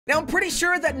Now, I'm pretty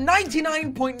sure that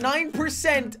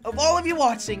 99.9% of all of you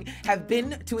watching have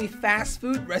been to a fast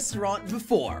food restaurant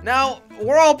before. Now,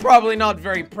 we're all probably not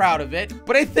very proud of it,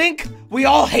 but I think we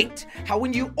all hate how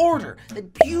when you order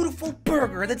that beautiful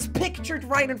burger that's pictured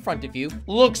right in front of you,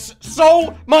 looks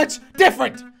so much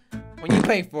different when you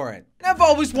pay for it. And I've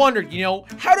always wondered, you know,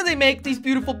 how do they make these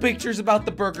beautiful pictures about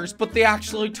the burgers, but they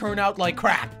actually turn out like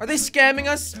crap? Are they scamming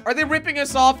us? Are they ripping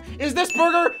us off? Is this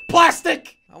burger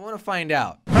plastic? I want to find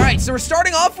out. All right, so we're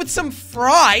starting off with some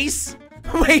fries.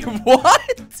 Wait,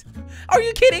 what? Are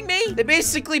you kidding me? They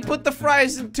basically put the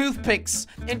fries and toothpicks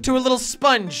into a little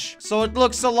sponge, so it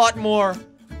looks a lot more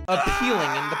appealing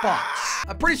in the box.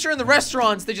 I'm pretty sure in the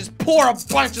restaurants, they just pour a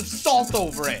bunch of salt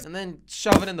over it and then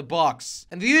shove it in the box.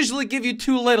 And they usually give you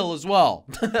too little as well.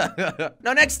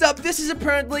 Now, next up, this is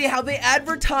apparently how they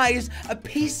advertise a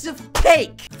piece of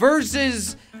cake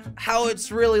versus how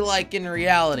it's really like in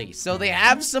reality. So they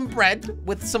have some bread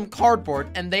with some cardboard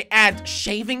and they add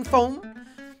shaving foam,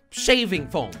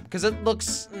 because it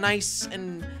looks nice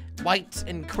and white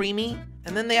and creamy.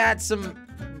 And then they add some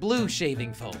blue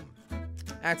shaving foam.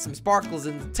 Add some sparkles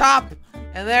in the top,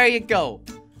 and there you go.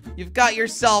 You've got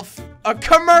yourself a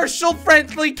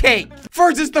commercial-friendly cake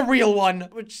versus the real one,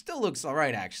 which still looks all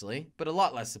right, actually, but a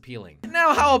lot less appealing. And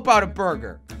now, how about a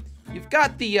burger? You've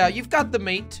got the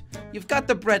meat, you've got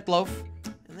the bread loaf,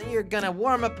 and then you're gonna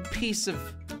warm up a piece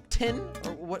of tin,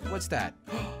 or what's that?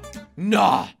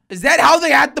 Nah, is that how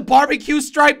they add the barbecue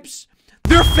stripes?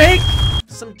 They're fake?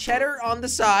 Some cheddar on the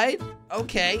side.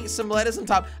 Okay, some lettuce on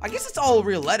top. I guess it's all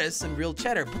real lettuce and real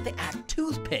cheddar, but they add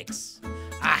toothpicks.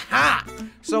 Aha!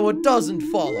 So it doesn't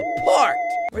fall apart.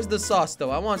 Where's the sauce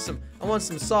though? I want some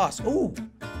sauce. Ooh,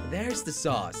 there's the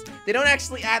sauce. They don't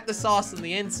actually add the sauce on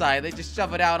the inside, they just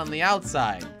shove it out on the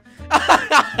outside.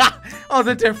 Oh,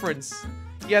 the difference.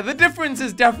 Yeah, the difference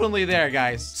is definitely there,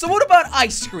 guys. So what about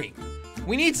ice cream?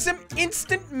 We need some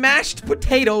instant mashed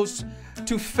potatoes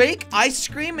to fake ice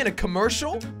cream in a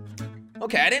commercial?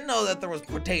 Okay, I didn't know that there was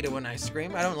potato in ice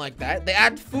cream. I don't like that. They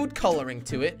add food coloring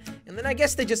to it, and then I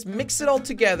guess they just mix it all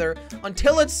together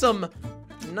until it's some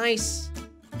nice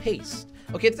paste.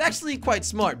 Okay, it's actually quite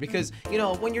smart because, you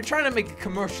know, when you're trying to make a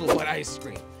commercial about ice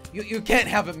cream, you can't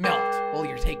have it melt while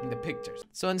you're taking the pictures.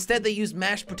 So instead they use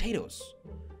mashed potatoes,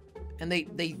 and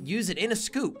they use it in a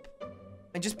scoop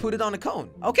and just put it on a cone.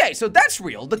 Okay, so that's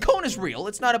real. The cone is real.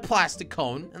 It's not a plastic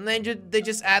cone. And then they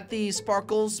just add the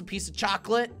sparkles, a piece of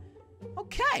chocolate.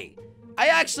 Okay. I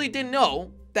actually didn't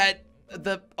know that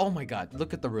oh my God,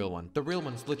 look at the real one. The real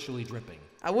one's literally dripping.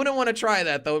 I wouldn't want to try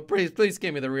that though. Please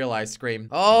give me the real ice cream.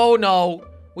 Oh no.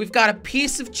 We've got a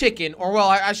piece of chicken, or well,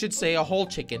 I should say a whole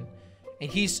chicken.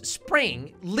 And he's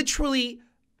spraying literally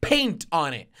paint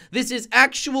on it. This is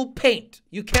actual paint.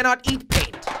 You cannot eat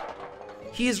paint.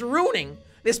 He is ruining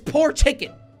this poor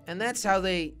chicken. And that's how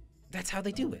they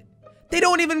do it. They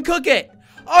don't even cook it.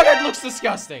 Oh, that looks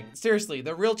disgusting. Seriously,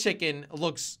 the real chicken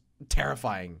looks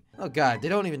terrifying. Oh God, they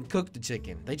don't even cook the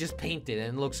chicken. They just paint it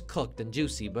and it looks cooked and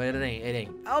juicy, but it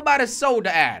ain't. How about a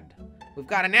soda ad? We've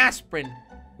got an aspirin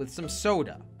with some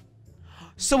soda.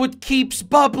 So it keeps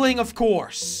bubbling, of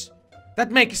course.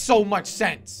 That makes so much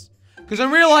sense. Because in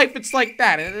real life, it's like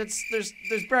that. There's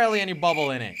barely any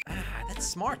bubble in it. That's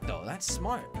smart, though. That's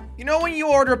smart. You know when you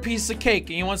order a piece of cake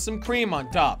and you want some cream on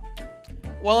top?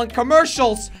 Well, in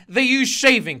commercials, they use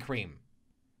shaving cream.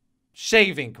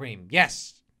 Shaving cream,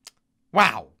 yes.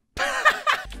 Wow.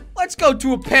 Let's go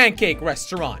to a pancake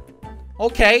restaurant.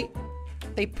 Okay.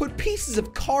 They put pieces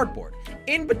of cardboard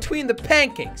in between the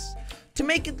pancakes to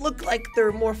make it look like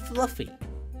they're more fluffy.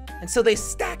 And so they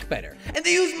stack better. And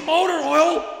they use motor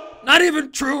oil. Not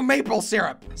even true maple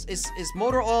syrup. Is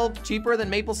motor oil cheaper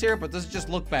than maple syrup, or does it just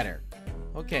look better?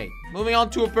 Okay, moving on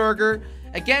to a burger.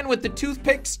 Again, with the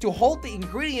toothpicks to hold the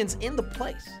ingredients in the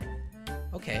place.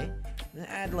 Okay, then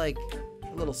add like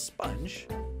a little sponge,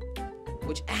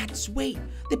 which adds weight.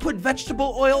 They put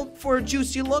vegetable oil for a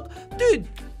juicy look. Dude,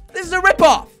 this is a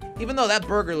ripoff. Even though that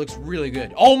burger looks really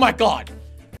good. Oh my God.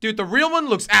 Dude, the real one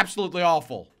looks absolutely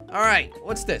awful. All right,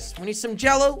 what's this? We need some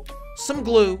Jell-O, some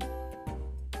glue,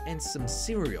 and some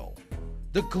cereal.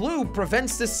 The glue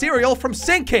prevents the cereal from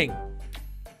sinking.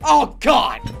 Oh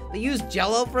God! They use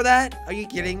Jell-O for that? Are you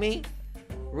kidding me?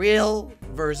 Real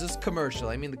versus commercial.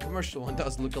 I mean, the commercial one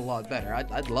does look a lot better.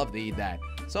 I'd love to eat that.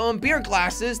 So in beer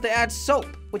glasses, they add soap,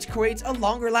 which creates a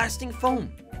longer lasting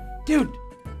foam. Dude,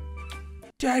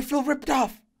 I feel ripped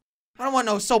off. I don't want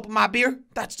no soap in my beer.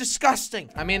 That's disgusting.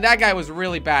 I mean, that guy was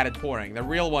really bad at pouring. The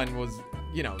real one was,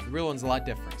 you know, the real one's a lot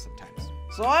different sometimes.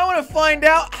 So I want to find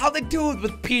out how they do it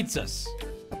with pizzas.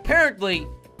 Apparently,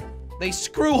 they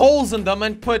screw holes in them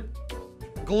and put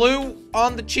glue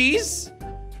on the cheese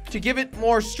to give it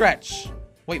more stretch.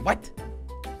 Wait, what?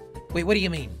 Wait, what do you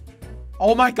mean?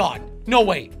 Oh my god. No,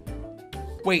 wait.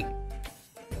 Wait.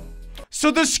 So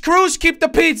the screws keep the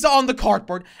pizza on the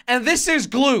cardboard, and this is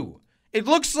glue. It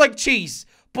looks like cheese,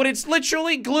 but it's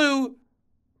literally glue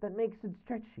that makes it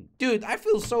stretchy. Dude, I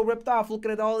feel so ripped off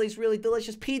looking at all these really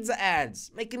delicious pizza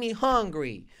ads, making me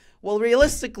hungry. Well,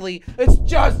 realistically, it's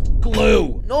just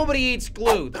glue. Nobody eats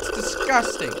glue. That's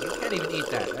disgusting. You can't even eat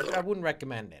that. I wouldn't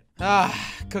recommend it.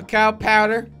 Cacao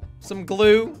powder, some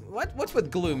glue. What's with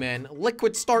glue, man?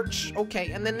 Liquid starch.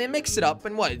 Okay, and then they mix it up,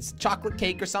 and what? It's chocolate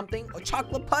cake or something? Or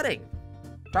chocolate pudding?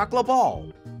 Chocolate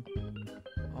ball.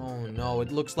 Oh no,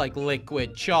 it looks like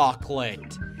liquid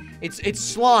chocolate. It's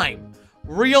slime.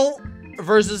 Real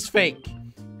versus fake.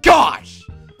 Gosh!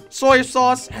 Soy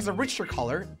sauce has a richer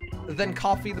color than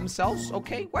coffee themselves.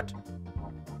 Okay, what?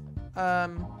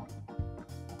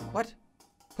 What?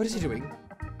 What is he doing?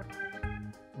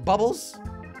 Bubbles?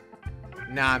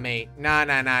 Nah, mate.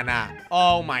 Nah.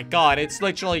 Oh my god, it's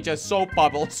literally just soap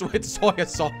bubbles with soy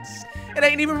sauce. It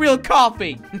ain't even real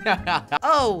coffee.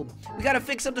 Oh, we gotta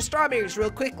fix up the strawberries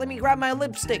real quick. Let me grab my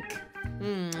lipstick.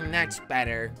 That's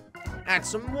better. Add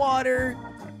some water.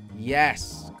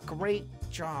 Yes, great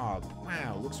job.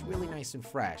 Wow, looks really nice and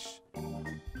fresh.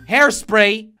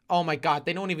 Hairspray. Oh my god,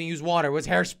 they don't even use water. What's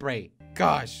hairspray?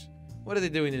 Gosh, what are they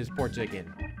doing to this poor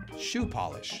chicken? Shoe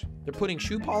polish. They're putting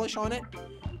shoe polish on it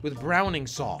with browning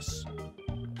sauce.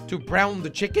 To brown the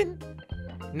chicken?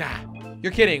 Nah,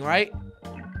 you're kidding, right?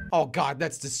 Oh god,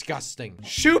 that's disgusting.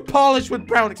 Shoe polish with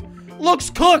browning. Looks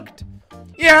cooked.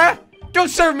 Yeah, don't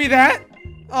serve me that.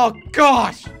 Oh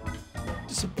gosh,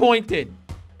 disappointed.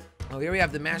 Oh, here we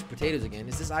have the mashed potatoes again.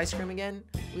 Is this ice cream again?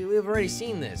 We've already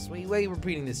seen this. Why are you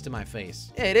repeating this to my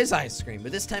face? Yeah, it is ice cream,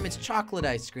 but this time it's chocolate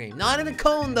ice cream. Not in a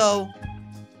cone, though.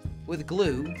 With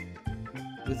glue.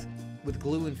 With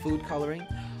glue and food coloring.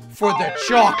 For the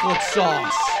chocolate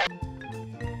sauce.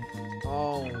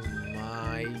 Oh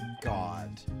my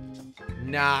god.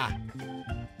 Nah.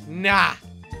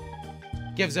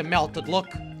 Gives a melted look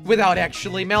without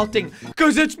actually melting.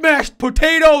 Cause it's mashed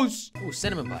potatoes! Ooh,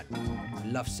 cinnamon bun.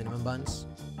 Love cinnamon buns.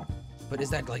 But is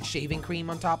that like shaving cream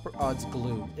on top? Oh, it's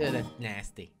glue. Ew, that's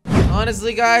nasty.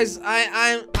 Honestly, guys,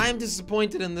 I'm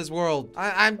disappointed in this world.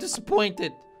 I'm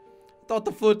disappointed. I thought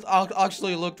the food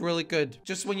actually looked really good.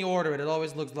 Just when you order it, it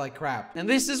always looks like crap. And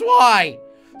this is why.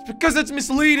 It's because it's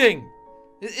misleading.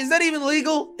 Is that even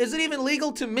legal? Is it even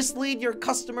legal to mislead your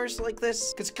customers like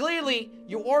this? Because clearly,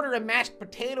 you order a mashed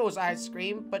potatoes ice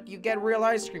cream, but you get real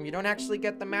ice cream. You don't actually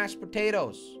get the mashed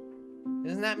potatoes.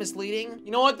 Isn't that misleading?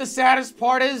 You know what the saddest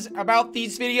part is about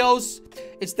these videos?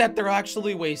 It's that they're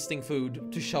actually wasting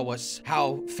food to show us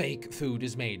how fake food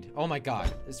is made. Oh my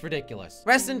god, it's ridiculous.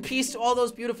 Rest in peace to all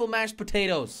those beautiful mashed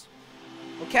potatoes.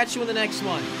 We'll catch you in the next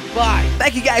one. Bye.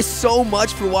 Thank you guys so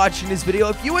much for watching this video.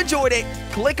 If you enjoyed it,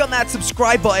 click on that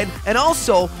subscribe button, and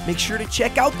also make sure to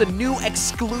check out the new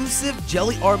exclusive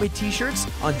Jelly Army t-shirts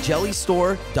on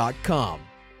jellystore.com.